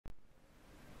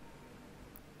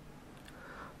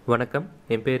வணக்கம்,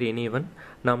 என் பேர் இனியவன்.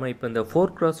 நாம் இப்போ இந்த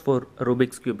 4x4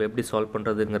 ரூபிக்ஸ் கியூப் எப்படி சால்வ்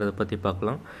பண்ணுறதுங்கிறத பற்றி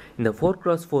பார்க்கலாம். இந்த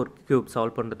 4x4 கியூப்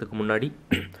சால்வ் பண்ணுறதுக்கு முன்னாடி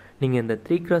நீங்கள் இந்த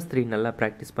 3x3 நல்லா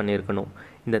ப்ராக்டிஸ் பண்ணியிருக்கணும்.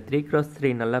 இந்த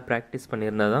 3x3 நல்லா ப்ராக்டிஸ்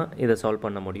பண்ணியிருந்தால் தான் இதை சால்வ்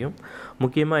பண்ண முடியும்.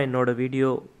 முக்கியமாக என்னோடய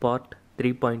வீடியோ பார்ட்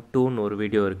 3.2ன்னு ஒரு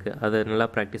வீடியோ இருக்குது, அதை நல்லா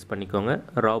ப்ராக்டிஸ் பண்ணிக்கோங்க.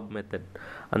 ராப் மெத்தட்,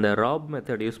 அந்த ராப்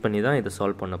மெத்தட் யூஸ் பண்ணி தான் இதை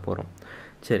சால்வ் பண்ண போகிறோம்.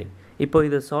 சரி, இப்போ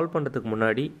இதை சால்வ் பண்ணுறதுக்கு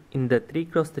முன்னாடி இந்த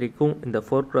 3x3க்கும் இந்த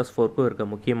 4x4க்கும் இருக்க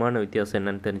முக்கியமான வித்தியாசம்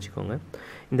என்னென்னு தெரிஞ்சுக்கோங்க.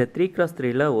 இந்த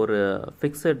 3x3ல் ஒரு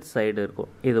ஃபிக்ஸட் சைடு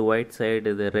இருக்கும், இது ஒயிட்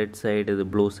சைடு, இது ரெட் சைடு, இது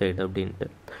ப்ளூ சைடு அப்படின்ட்டு.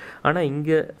 ஆனால்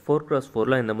இங்கே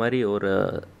 4x4ல் இந்த மாதிரி ஒரு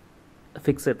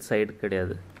ஃபிக்ஸட் சைடு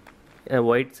கிடையாது.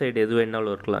 ஒயிட் சைடு எது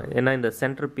வேணாலும் இருக்கலாம், ஏன்னா இந்த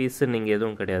சென்டர் பீஸு நீங்கள்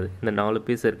எதுவும் கிடையாது. இந்த 4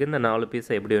 பீஸ் இருக்குது, இந்த 4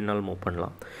 பீஸை எப்படி வேணாலும் மூவ்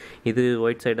பண்ணலாம். இது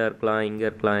ஒயிட் சைடாக இருக்கலாம், இங்கே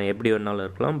இருக்கலாம், எப்படி வேணாலும்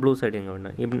இருக்கலாம், ப்ளூ சைடு எங்கே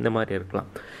வேணால் இந்த மாதிரி இருக்கலாம்.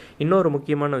 இன்னொரு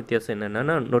முக்கியமான வித்தியாசம்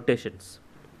என்னென்னா நொட்டேஷன்ஸ்.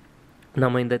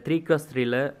 நம்ம இந்த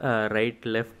 3x3ல் ரைட்,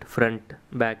 லெஃப்ட், ஃப்ரண்ட்,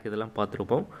 பேக் இதெல்லாம்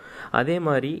பார்த்துருப்போம். அதே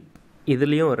மாதிரி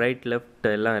இதுலேயும் ரைட், லெஃப்ட்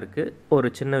எல்லாம் இருக்குது. ஒரு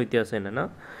சின்ன வித்தியாசம் என்னென்னா,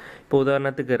 இப்போ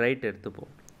உதாரணத்துக்கு ரைட்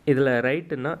எடுத்துப்போம். இதில்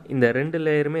ரைட்டுன்னா இந்த 2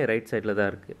 லேயருமே ரைட் சைடில்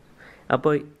தான் இருக்குது. அப்போ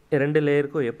 2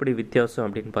 லேயருக்கும் எப்படி வித்தியாசம்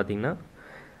அப்படின்னு பார்த்தீங்கன்னா,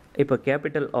 இப்போ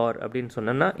கேபிட்டல் ஆர் அப்படின்னு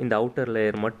சொன்னோன்னா இந்த அவுட்டர்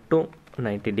லேயர் மட்டும்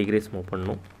 90 டிகிரிஸ் மூவ்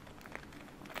பண்ணணும்.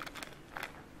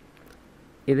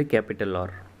 இது கேபிட்டல்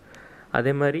ஆர்.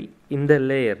 அதே மாதிரி இந்த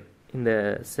லேயர், இந்த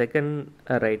செகண்ட்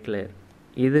ரைட் லேயர்,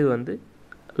 இது வந்து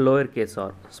lower case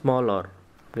R, small R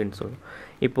அப்படின்னு சொல்லணும்.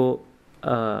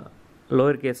 இப்போது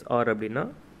லோயர் கேஸ் ஆர் அப்படின்னா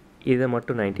இதை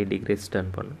மட்டும் 90 டிகிரிஸ்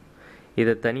டர்ன் பண்ணும்.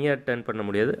 இதை தனியாக டர்ன் பண்ண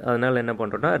முடியாது, அதனால் என்ன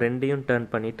பண்ணுறோன்னா ரெண்டையும் டர்ன்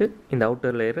பண்ணிவிட்டு இந்த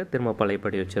அவுட்டர் லேயரை திரும்ப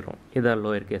பழையபடி வச்சிடறோம். இதுதான்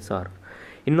லோயர் கேஸ் ஆர்.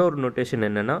 இன்னொரு நோட்டேஷன்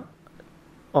என்னென்னா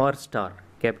R star,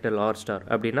 capital R star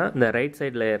அப்படின்னா இந்த ரைட்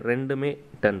சைட் லேயர் ரெண்டுமே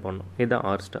டர்ன் பண்ணும். இதுதான்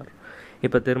ஆர் ஸ்டார்.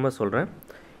 இப்போ திரும்ப சொல்கிறேன்,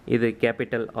 இது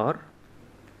கேபிட்டல் ஆர்,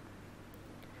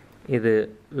 இது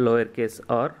லோயர் கேஸ்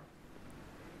ஆர்,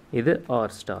 இது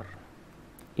ஆர் ஸ்டார்.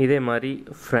 இதே மாதிரி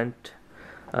front,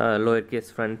 lower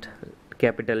case front,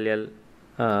 capital L,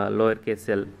 lower case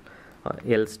L,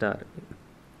 L star,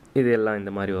 இது எல்லாம்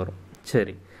இந்த மாதிரி வரும்.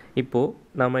 சரி, இப்போது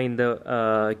நம்ம இந்த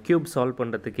க்யூப் சால்வ்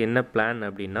பண்ணுறதுக்கு என்ன பிளான்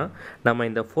அப்படின்னா, நம்ம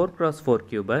இந்த 4x4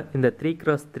 க்யூபை இந்த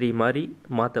 3x3 மாதிரி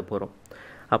மாற்ற போகிறோம்.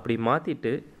 அப்படி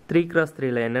மாற்றிட்டு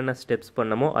 3x3ல் என்னென்ன ஸ்டெப்ஸ்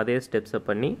பண்ணமோ அதே ஸ்டெப்ஸை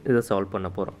பண்ணி இதை சால்வ் பண்ண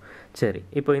போகிறோம். சரி,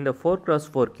 இப்போ இந்த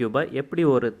 4x4 க்யூபை எப்படி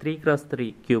ஒரு 3x3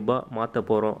 க்யூபாக மாற்ற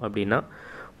போகிறோம் அப்படின்னா,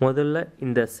 முதல்ல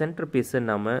இந்த சென்டர் பீஸை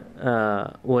நம்ம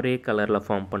ஒரே கலரில்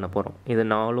ஃபார்ம் பண்ண போகிறோம். இது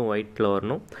 4 ஒயிட்டில்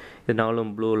வரணும், இது 4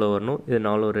 ப்ளூவில் வரணும், இது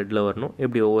 4 ரெட்டில் வரணும்.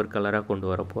 இப்படி ஒவ்வொரு கலராக கொண்டு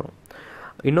வர போகிறோம்.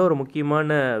 இன்னொரு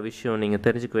முக்கியமான விஷயம் நீங்கள்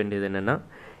தெரிஞ்சுக்க வேண்டியது என்னென்னா,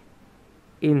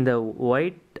 இந்த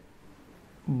ஒயிட்,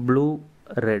 ப்ளூ,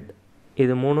 ரெட்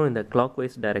இது மூணும் இந்த கிளாக்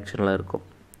வைஸ் டைரெக்ஷனில் இருக்கும்.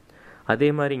 அதே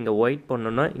மாதிரி இங்கே ஒயிட்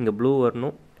பண்ணோன்னா இங்கே ப்ளூ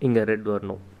வரணும், இங்கே ரெட்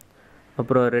வரணும்.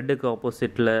 அப்புறம் ரெட்டுக்கு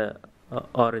ஆப்போசிட்டில்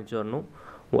ஆரஞ்சு வரணும்,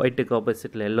 ஒயிட்டுக்கு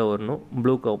ஆப்போசிட்டில் எல்லோ வரணும்,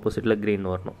 ப்ளூக்கு ஆப்போசிட்டில் க்ரீன்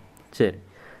வரணும். சரி,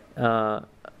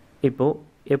 இப்போது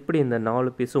எப்படி இந்த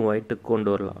 4 பீஸும் ஒயிட்டுக்கு கொண்டு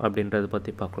வரலாம் அப்படின்றத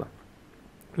பற்றி பார்க்கலாம்.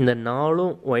 இந்த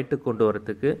 4ம் ஒயிட்டுக்கு கொண்டு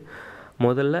வரத்துக்கு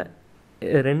முதல்ல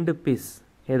 2 பீஸ்,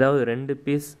 ஏதாவது 2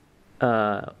 பீஸ்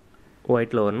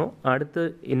ஒயிட்டில் வரணும். அடுத்து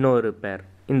இன்னொரு பேர்,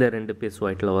 இந்த 2 பீஸ்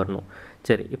ஒயிட்டில் வரணும்.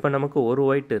 சரி, இப்போ நமக்கு ஒரு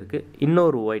ஒயிட் இருக்குது,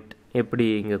 இன்னொரு ஒயிட் எப்படி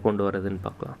இங்கே கொண்டு வரதுன்னு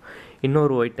பார்க்கலாம்.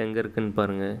 இன்னொரு ஒயிட் எங்கே இருக்குதுன்னு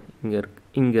பாருங்கள்,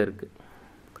 இங்கே இருக்குது.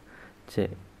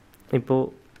 சரி, இப்போது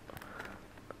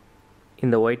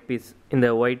இந்த ஒயிட் பீஸ், இந்த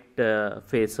ஒயிட்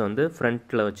ஃபேஸ் வந்து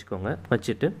ஃப்ரண்ட்டில் வச்சுக்கோங்க.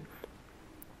 வச்சுட்டு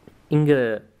இங்கே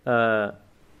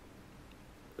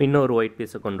இன்னொரு ஒயிட்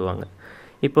பீஸை கொண்டு வாங்க.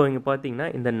 இப்போ இங்கே பார்த்தீங்கன்னா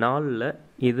இந்த 4ல்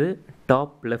இது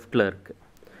டாப் லெஃப்டில் இருக்குது.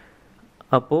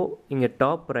 அப்போது இங்கே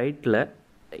டாப் ரைட்டில்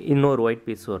இன்னொரு ஒயிட்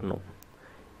பீஸ் வரணும்.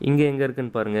 இங்கே எங்கே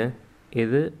இருக்குதுன்னு பாருங்கள்,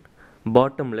 இது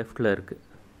பாட்டம் லெஃப்டில் இருக்குது.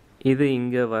 இது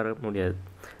இங்கே வர முடியாது,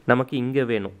 நமக்கு இங்கே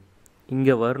வேணும்.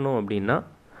 இங்கே வரணும் அப்படின்னா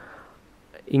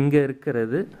இங்கே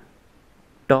இருக்கிறது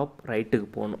டாப் ரைட்டுக்கு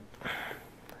போகணும்.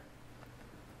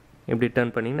 இப்படி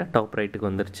டர்ன் பண்ணிங்கன்னா டாப் ரைட்டுக்கு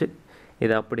வந்துருச்சு.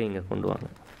 இதை அப்படியே இங்கே கொண்டு வாங்க.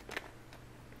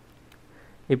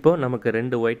 இப்போது நமக்கு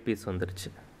 2 ஒயிட் பீஸ் வந்துருச்சு.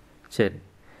 சரி,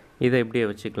 இதை இப்படியே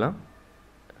வச்சுக்கலாம்.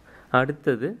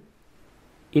 அடுத்தது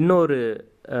இன்னொரு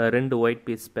 2 ஒயிட்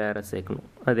பீஸ் பேரை சேர்க்கணும்.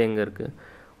 அது எங்கே இருக்குது?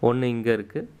 ஒன்று இங்கே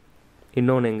இருக்குது,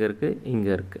 இன்னொன்று எங்கே இருக்குது?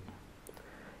 இங்கே இருக்குது.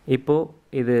 இப்போது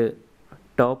இது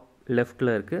டாப்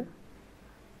லெஃப்டில் இருக்குது,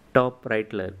 டாப்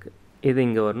ரைட்டில் இருக்குது. இது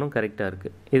இங்கே வரணும், கரெக்டாக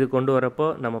இருக்குது. இது கொண்டு வரப்போ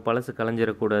நம்ம பழசு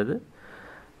கலைஞ்சிடக்கூடாது.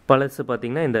 பழசு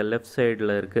பார்த்திங்கன்னா இந்த லெஃப்ட்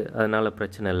சைடில் இருக்குது, அதனால்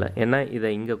பிரச்சனை இல்லை. ஏன்னா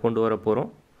இதை இங்கே கொண்டு வர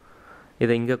போகிறோம்.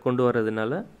 இதை இங்கே கொண்டு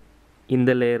வரதுனால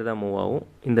இந்த லேயர் தான் மூவ் ஆகும்,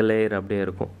 இந்த லேயர் அப்படியே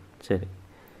இருக்கும். சரி,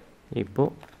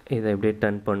 இப்போது இதை இப்படியே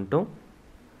டர்ன் பண்ணிட்டோம்.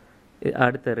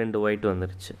 அடுத்த 2 ஒயிட்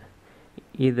வந்துருச்சு.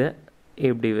 இதை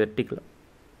இப்படி வெர்டிக்கல்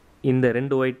இந்த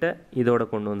ரெண்டு ஒயிட்டை இதோட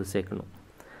கொண்டு வந்து சேர்க்கணும்.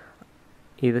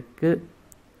 இதுக்கு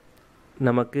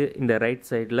நமக்கு இந்த ரைட்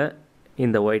சைடில்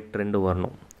இந்த ஒயிட் ரெண்டு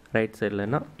வரணும். ரைட்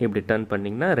சைட்லனா இப்படி டர்ன்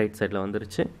பண்ணிங்கன்னா ரைட் சைடில்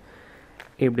வந்துருச்சு.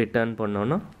 இப்படி டர்ன்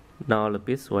பண்ணோன்னா 4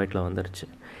 பீஸ் ஒயிட்டில் வந்துருச்சு.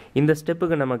 இந்த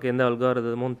ஸ்டெப்புக்கு நமக்கு எந்த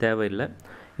அல்காரிதமும் தேவையில்லை.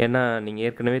 ஏன்னா நீங்கள்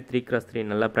ஏற்கனவே 3x3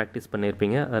 நல்லா ப்ராக்டிஸ்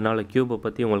பண்ணியிருப்பீங்க. அதனால் க்யூபை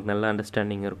பற்றி உங்களுக்கு நல்ல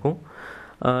அண்டர்ஸ்டாண்டிங் இருக்கும்.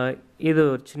 இது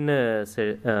ஒரு சின்ன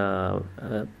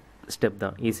ஸ்டெப்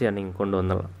தான், ஈஸியாக நீங்கள் கொண்டு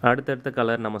வந்துடலாம். அடுத்தடுத்த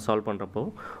கலர் நம்ம சால்வ் பண்ணுறப்போ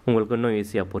உங்களுக்கு இன்னும்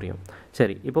ஈஸியாக புரியும்.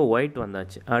 சரி, இப்போ ஒயிட்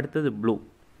வந்தாச்சு. அடுத்தது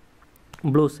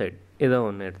ப்ளூ சைடு ஏதோ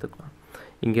ஒன்று எடுத்துக்கலாம்.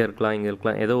 இங்கே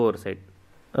இருக்கலாம், ஏதோ ஒரு சைடு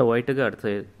ஒயிட்டுக்கு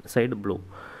அடுத்த சைடு ப்ளூ.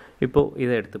 இப்போது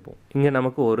இதை எடுத்துப்போம். இங்கே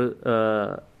நமக்கு ஒரு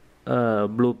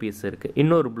ப்ளூ பீஸ் இருக்குது.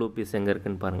 இன்னொரு ப்ளூ பீஸ் எங்கே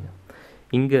இருக்குதுன்னு பாருங்கள்,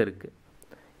 இங்கே இருக்குது.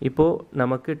 இப்போது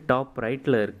நமக்கு டாப்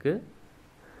ரைட்டில் இருக்குது,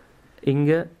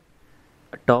 இங்கே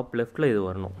டாப் லெஃப்டில் இது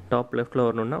வரணும். டாப் லெஃப்டில்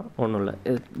வரணுன்னா ஒன்றும் இல்லை,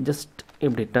 ஜஸ்ட்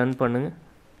இப்படி டர்ன் பண்ணுங்கள்.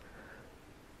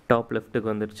 டாப் லெஃப்ட்டுக்கு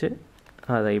வந்துடுச்சு.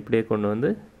 அதை இப்படியே கொண்டு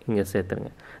வந்து இங்கே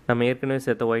சேர்த்துருங்க. நம்ம ஏற்கனவே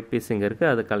சேர்த்த ஒயிட் பீஸ் இங்கே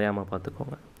இருக்குது, அது கலையாமல்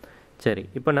பார்த்துக்கோங்க. சரி,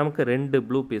 இப்போ நமக்கு 2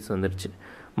 ப்ளூ பீஸ் வந்துடுச்சு.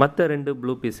 மற்ற 2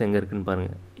 ப்ளூ பீஸ் எங்கே இருக்குதுன்னு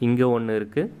பாருங்கள். இங்கே ஒன்று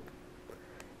இருக்குது,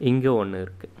 இங்கே ஒன்று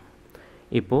இருக்குது.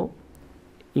 இப்போது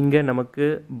இங்கே நமக்கு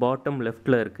பாட்டம்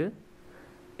லெஃப்டில் இருக்குது,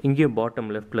 இங்கேயும் பாட்டம்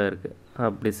லெஃப்டில் இருக்குது.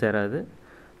 அப்படி சேராது,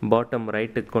 பாட்டம்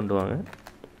ரைட்டுக்கு கொண்டு வாங்க.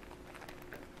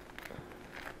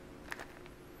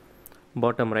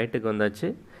 பாட்டம் ரைட்டுக்கு வந்தாச்சு.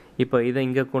 இப்போ இதை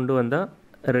இங்கே கொண்டு வந்தால்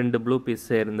 2 ப்ளூ பீஸ்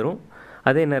சேர்ந்துடும்.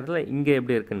 அதே நேரத்தில் இங்கே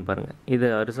எப்படி இருக்குதுன்னு பாருங்கள். இது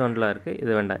ஹரிசாண்டலாக இருக்குது,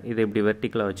 இது வேண்டாம், இது இப்படி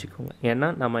வெர்டிக்கலாக வச்சுக்கோங்க. ஏன்னா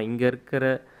நம்ம இங்கே இருக்கிற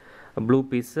ப்ளூ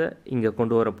பீஸை இங்கே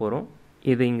கொண்டு வர போகிறோம்.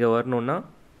 இது இங்கே வரணுன்னா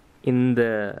இந்த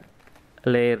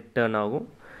லேயர் டர்ன் ஆகும்.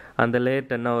 அந்த லேயர்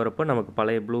டர்ன் ஆகிறப்போ நமக்கு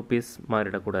பழைய ப்ளூ பீஸ்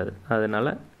மாறிடக்கூடாது.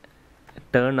 அதனால்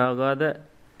டர்ன் ஆகாத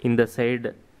இந்த சைடு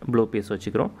ப்ளூ பீஸ்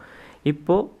வச்சுக்கிறோம்.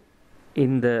 இப்போது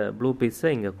இந்த ப்ளூ பீஸை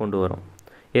இங்கே கொண்டு வரோம்.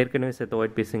 ஏற்கனவே சேர்த்த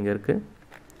ஒயிட் பீஸ் இங்கே இருக்குது,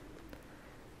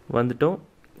 வந்துட்டோம்.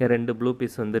 2 ப்ளூ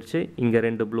பீஸ் வந்துருச்சு. இங்கே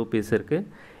 2 ப்ளூ பீஸ் இருக்குது,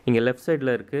 இங்கே லெஃப்ட்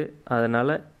சைடில் இருக்குது.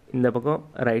 அதனால் இந்த பக்கம்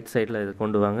ரைட் சைடில் இது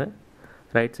கொண்டு வாங்க.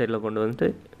 ரைட் சைடில் கொண்டு வந்துட்டு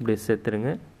இப்படி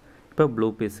சேர்த்துருங்க. இப்போ ப்ளூ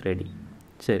பீஸ் ரெடி.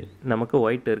 சரி, நமக்கு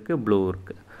ஒயிட் இருக்குது, ப்ளூ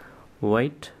இருக்குது.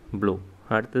 White, blue.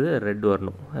 அடுத்தது ரெட்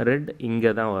வரணும். ரெட்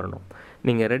இங்கே தான் வரணும்.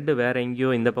 நீங்கள் ரெட்டு வேறு எங்கேயோ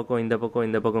இந்த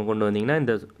பக்கம் கொண்டு வந்தீங்கன்னா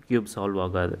இந்த க்யூப் சால்வ்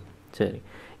ஆகாது. சரி,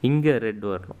 இங்கே ரெட்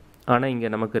வரணும். ஆனால் இங்கே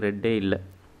நமக்கு ரெட்டே இல்லை.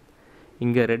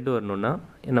 இங்கே ரெட் வரணுன்னா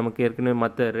நமக்கு ஏற்கனவே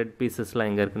மற்ற ரெட் பீசஸ்லாம்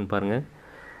எங்கே இருக்குதுன்னு பாருங்கள்.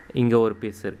 இங்கே ஒரு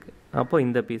பீஸ் இருக்குது. அப்போ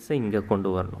இந்த பீஸை இங்கே கொண்டு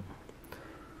வரணும்.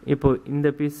 இப்போது இந்த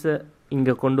பீஸை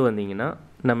இங்கே கொண்டு வந்தீங்கன்னா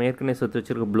நம்ம ஏற்கனவே சுற்றி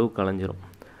வச்சுருக்க ப்ளூ கலைஞ்சிரும்.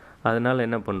 அதனால்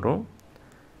என்ன பண்ணுறோம்,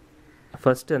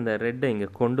 ஃபஸ்ட்டு அந்த ரெட்டை இங்கே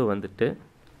கொண்டு வந்துட்டு,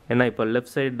 ஏன்னா இப்போ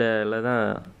லெஃப்ட் சைடில் தான்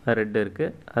ரெட்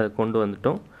இருக்குது, அதை கொண்டு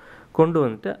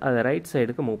வந்துட்டு அதை ரைட்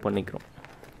சைடுக்கு மூவ் பண்ணிக்கிறோம்.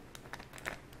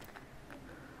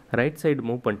 ரைட் சைடு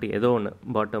மூவ் பண்ணிட்டு ஏதோ ஒன்று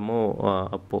பாட்டமோ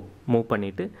அப்போது மூவ்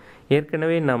பண்ணிவிட்டு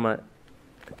ஏற்கனவே நம்ம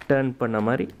டர்ன் பண்ண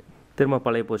மாதிரி திரும்ப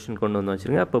பழைய பொசிஷன் கொண்டு வந்து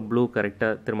வச்சுருங்க. அப்போ ப்ளூ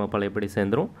கரெக்டாக திரும்ப பழையபடி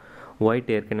சேர்ந்துடும்.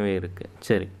 ஒயிட் ஏற்கனவே இருக்குது.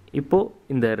 சரி, இப்போது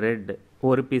இந்த ரெட்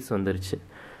ஒரு பீஸ் வந்துருச்சு.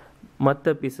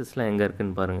 மற்ற பீசஸ்லாம் எங்கே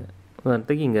இருக்குதுன்னு பாருங்கள்.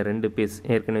 உதாரணத்துக்கு இங்கே 2 பீஸ்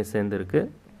ஏற்கனவே சேர்ந்துருக்கு.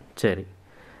 சரி,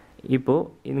 இப்போது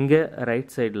இங்கே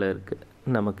ரைட் சைடில் இருக்குது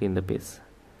நமக்கு இந்த பீஸ்.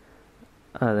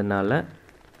 அதனால்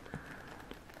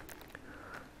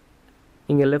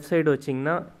இங்கே லெஃப்ட் சைடு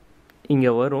வச்சிங்கன்னா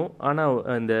இங்கே வரும், ஆனால்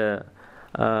இந்த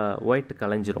ஒயிட்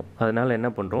கலைஞ்சிரும். அதனால் என்ன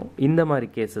பண்ணுறோம், இந்த மாதிரி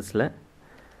கேஸஸில்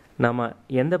நம்ம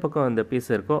எந்த பக்கம் அந்த பீஸ்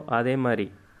இருக்கோ அதே மாதிரி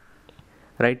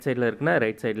ரைட் சைடில் இருக்குன்னா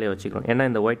ரைட் சைட்லேயே வச்சுக்கிறோம். ஏன்னா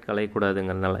இந்த ஒயிட்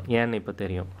கலையக்கூடாதுங்கிறதுனால. ஏன்னு இப்போ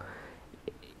தெரியும்.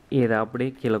 இதை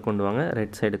அப்படியே கீழே கொண்டு வாங்க.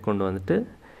 ரைட் சைடு கொண்டு வந்துட்டு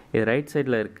இது ரைட்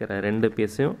சைடில் இருக்கிற 2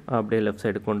 பீஸையும் அப்படியே லெஃப்ட்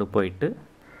சைடு கொண்டு போயிட்டு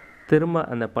திரும்ப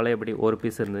அந்த பழையபடி ஒரு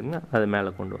பீஸ் இருந்ததுங்க அது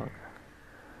மேலே கொண்டு வாங்க.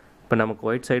 இப்போ நமக்கு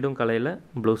ஒயிட் சைடும் கலையில்,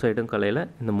 ப்ளூ சைடும் கலையில்,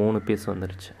 இந்த 3 பீஸ்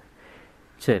வந்துருச்சு.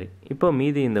 சரி, இப்போ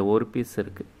மீதி இந்த ஒரு பீஸ்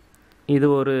இருக்குது. இது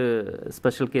ஒரு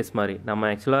ஸ்பெஷல் கேஸ் மாதிரி.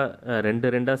 நம்ம ஆக்சுவலாக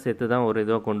 2 சேர்த்து தான் ஒரு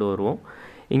இதுவாக கொண்டு வருவோம்.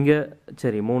 இங்கே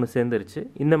சரி 3 சேர்ந்துருச்சு.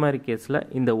 இந்த மாதிரி கேஸில்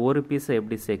இந்த ஒரு பீஸை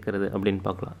எப்படி சேர்க்குறது அப்படின்னு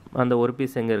பார்க்கலாம். அந்த ஒரு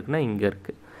பீஸ் எங்கே இருக்குன்னா இங்கே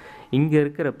இருக்குது. இங்கே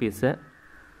இருக்கிற பீஸை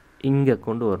இங்கே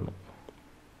கொண்டு வரணும்.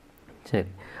 சரி,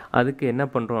 அதுக்கு என்ன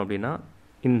பண்ணுறோம் அப்படின்னா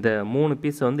இந்த 3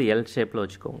 பீஸை வந்து எல் ஷேப்பில்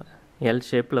வச்சுக்கோங்க. எல்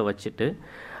ஷேப்பில் வச்சுட்டு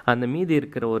அந்த மீதி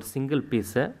இருக்கிற ஒரு சிங்கிள்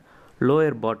பீஸை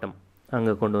லோயர் பாட்டம்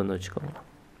அங்கே கொண்டு வந்து வச்சுக்கோங்க.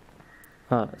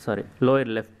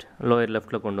 லோயர்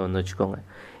லெஃப்ட்டில் கொண்டு வந்து வச்சுக்கோங்க.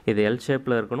 இது எல்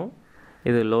ஷேப்பில் இருக்கணும்,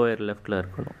 இது லோயர் லெஃப்ட்டில்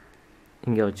இருக்கணும்.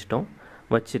 இங்கே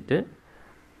வச்சுட்டு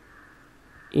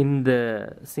இந்த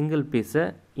சிங்கிள் பீஸை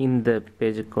இந்த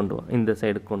பேஜுக்கு கொண்டு வாங்க, இந்த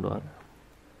சைடுக்கு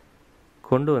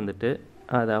கொண்டு வந்துட்டு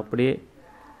அதை அப்படியே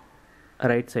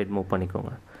ரைட் சைடு மூவ்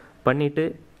பண்ணிக்கோங்க. பண்ணிவிட்டு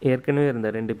ஏற்கனவே இருந்த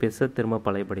 2 பீஸை திரும்ப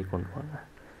பழையபடி கொண்டு வாங்க.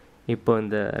 இப்போ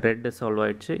இந்த ரெட்டு சால்வ்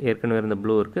ஆகிடுச்சு, ஏற்கனவே இருந்த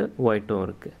ப்ளூ இருக்குது, ஒயிட்டும்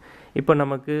இருக்குது. இப்போ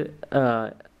நமக்கு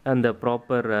அந்த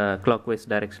ப்ராப்பர் கிளாக் வைஸ்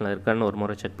டைரெக்ஷனில் இருக்கான்னு ஒரு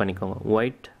முறை செக் பண்ணிக்கோங்க.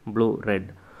 White blue red,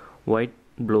 white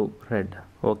blue red,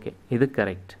 okay, இது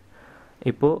கரெக்ட்.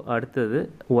 இப்போது அடுத்தது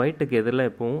ஒயிட்டுக்கு எதிரில்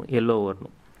எப்போவும் எல்லோ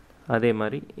வரணும். அதே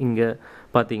மாதிரி இங்கே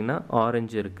பார்த்திங்கன்னா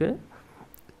ஆரஞ்சு இருக்குது,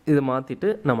 இது மாற்றிட்டு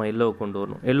நம்ம எல்லோவை கொண்டு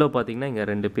வரணும். எல்லோ பார்த்திங்கன்னா இங்கே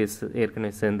 2 பீஸ்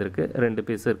ஏற்கனவே சேர்ந்துருக்கு, 2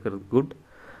 பீஸ் இருக்கிறது குட்.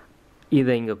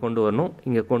 இதை இங்கே கொண்டு வரணும்.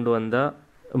 இங்கே கொண்டு வந்தால்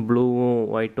ப்ளூவும்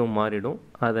ஒயிட்டும் மாறிடும்.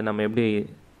 அதை நம்ம எப்படி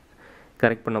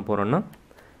கரெக்ட் பண்ண போகிறோன்னா,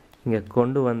 இங்கே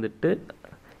கொண்டு வந்துட்டு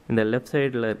இந்த லெஃப்ட்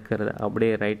சைடில் இருக்கிறத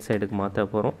அப்படியே ரைட் சைடுக்கு மாற்ற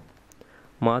போகிறோம்.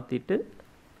 மாற்றிட்டு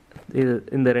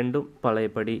இந்த ரெண்டும்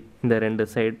பழையபடி, இந்த 2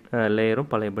 சைடு லேயரும்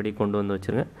பழையபடி கொண்டு வந்து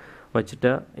வச்சுருங்க.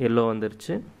 வச்சுட்டா எல்லோ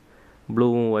வந்துருச்சு,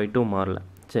 ப்ளூவும் ஒயிட்டும் மாறல.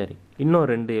 சரி, இன்னும்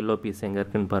 2 எல்லோ பீஸ் எங்கே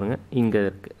இருக்குதுன்னு பாருங்கள். இங்கே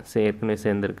இருக்குது, ஏற்கனவே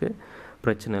சேர்ந்துருக்கு,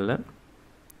 பிரச்சனை இல்லை.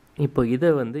 இப்போ இதை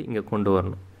இங்கே கொண்டு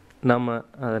வரணும் நம்ம.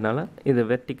 அதனால் இதை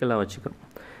வெர்டிக்கலாக வச்சுக்கிறோம்.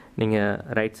 நீங்கள்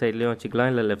ரைட் சைட்லேயும் வச்சுக்கலாம்,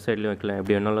 இல்லை லெஃப்ட் சைட்லேயும் வைக்கலாம்,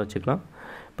 எப்படி வேணாலும் வச்சுக்கலாம்.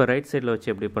 இப்போ ரைட் சைடில் வச்சு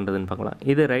எப்படி பண்ணுறதுன்னு பார்க்கலாம்.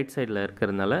 இது ரைட் சைடில்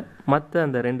இருக்கிறதுனால மற்ற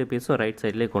அந்த 2 பீஸும் ரைட்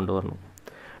சைட்லேயே கொண்டு வரணும்.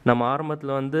 நம்ம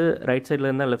ஆரம்பத்தில் ரைட் சைடில்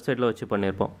இருந்தால் லெஃப்ட் சைடில் வச்சு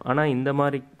பண்ணியிருப்போம். ஆனால் இந்த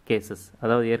மாதிரி கேசஸ்,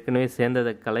 அதாவது ஏற்கனவே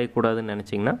சேர்ந்ததை கலையக்கூடாதுன்னு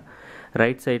நினச்சிங்கன்னா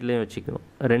ரைட் சைட்லேயும் வச்சுக்கணும்.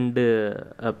 2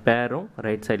 பேரும்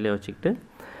ரைட் சைட்லேயே வச்சுக்கிட்டு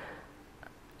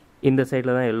இந்த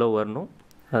சைடில் தான் எல்லோ வரணும்.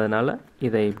 அதனால்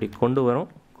இதை இப்படி கொண்டு வரோம்.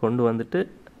 கொண்டு வந்துட்டு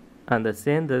அந்த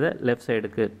சேர்ந்ததை லெஃப்ட்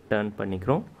சைடுக்கு டர்ன்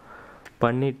பண்ணிக்கிறோம்.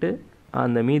 பண்ணிவிட்டு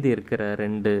அந்த மீதி இருக்கிற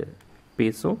 2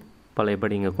 பீஸும்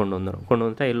பழையபடி இங்கே கொண்டு வந்துடும். கொண்டு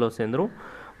வந்துட்டால் எல்லோ சேர்ந்துடும்.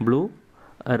 ப்ளூ,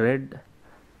 ரெட்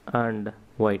அண்ட்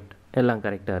ஒயிட் எல்லாம்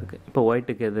கரெக்டாக இருக்குது. இப்போ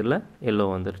ஒயிட்டுக்கு எதிரில் எல்லோ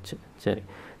வந்துருச்சு. சரி,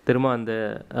 திரும்ப அந்த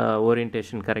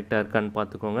ஓரியன்டேஷன் கரெக்டாக இருக்கான்னு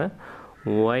பார்த்துக்கோங்க.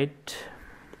 ஒயிட்,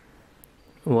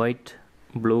 ஒயிட்,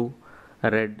 ப்ளூ,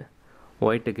 ரெட்,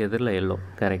 ஒயிட்டுக்கு எதிரில் எல்லோ,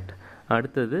 கரெக்ட்.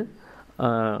 அடுத்தது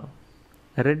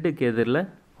ரெட்டுக்கு எதிரில்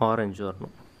ஆரஞ்சு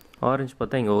வரணும். ஆரஞ்சு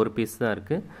பார்த்தா இங்கே ஒரு பீஸ் தான்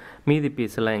இருக்குது. மீதி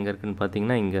பீஸ் எல்லாம் எங்கே இருக்குதுன்னு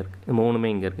பார்த்தீங்கன்னா இங்கே இருக்குது. 3மே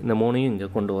இங்கே இருக்குது. இந்த 3ஐயும் இங்கே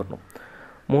கொண்டு வரணும்.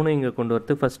 3 இங்கே கொண்டு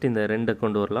வரதுக்கு ஃபஸ்ட்டு இந்த 2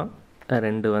 கொண்டு வரலாம்.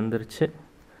 2 வந்துருச்சு.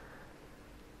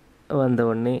 வந்த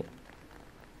உடனே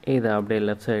இதை அப்படியே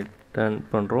லெஃப்ட் சைட் டர்ன்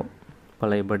பண்ணுறோம்.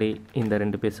 பழையபடி இந்த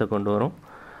 2 பீஸை கொண்டு வரோம்.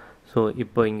 ஸோ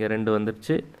இப்போ இங்கே 2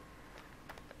 வந்துருச்சு.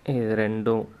 இது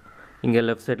 2ம் இங்கே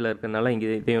லெஃப்ட் சைடில் இருக்கிறதுனால இங்கே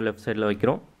இதையும் லெஃப்ட் சைடில்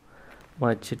வைக்கிறோம்.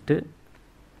 வச்சுட்டு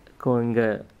இங்கே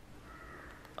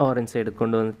ஆரஞ்ச் சைடு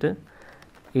கொண்டு வந்துட்டு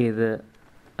இது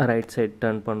ரைட் சைடு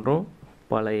டர்ன் பண்ணுறோம்.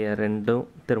 பழைய 2ம்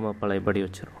திரும்ப பழையபடி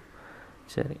வச்சிடும்.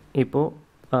 சரி, இப்போது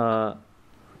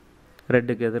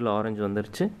ரெட்டுக்கு எதிரில் ஆரஞ்சு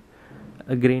வந்துருச்சு,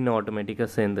 க்ரீன் ஆட்டோமேட்டிக்காக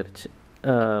சேர்ந்துருச்சு,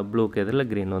 ப்ளூக்கு எதிரில்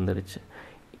க்ரீன் வந்துருச்சு.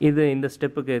 இது இந்த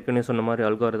ஸ்டெப்புக்கு ஏற்கனவே சொன்ன மாதிரி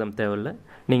அல்காரிதம் தேவையில்லை.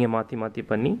 நீங்கள் மாற்றி மாற்றி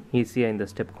பண்ணி ஈஸியாக இந்த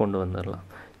ஸ்டெப் கொண்டு வந்துடலாம்.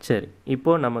 சரி,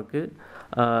 இப்போது நமக்கு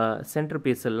சென்டர்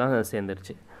பீஸ் எல்லாம்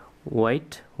சேர்ந்துருச்சு.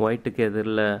 ஒயிட்டுக்கு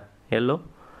எதிரில் எல்லோ,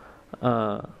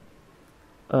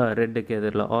 ரெட்டுக்கு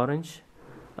எதிரில் ஆரஞ்சு,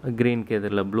 க்ரீனுக்கு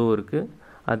எதிரில் ப்ளூ இருக்குது.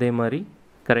 அதே மாதிரி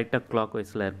கரெக்டாக கிளாக்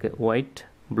வைஸில் இருக்குது, ஒயிட்,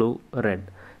 ப்ளூ, ரெட்.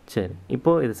 சரி,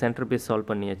 இப்போது இது சென்டர் பீஸ் சால்வ்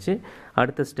பண்ணியாச்சு.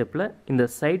 அடுத்த ஸ்டெப்பில் இந்த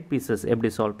சைட் பீசஸ்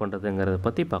எப்படி சால்வ் பண்ணுறதுங்கிறத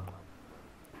பற்றி பார்க்கலாம்.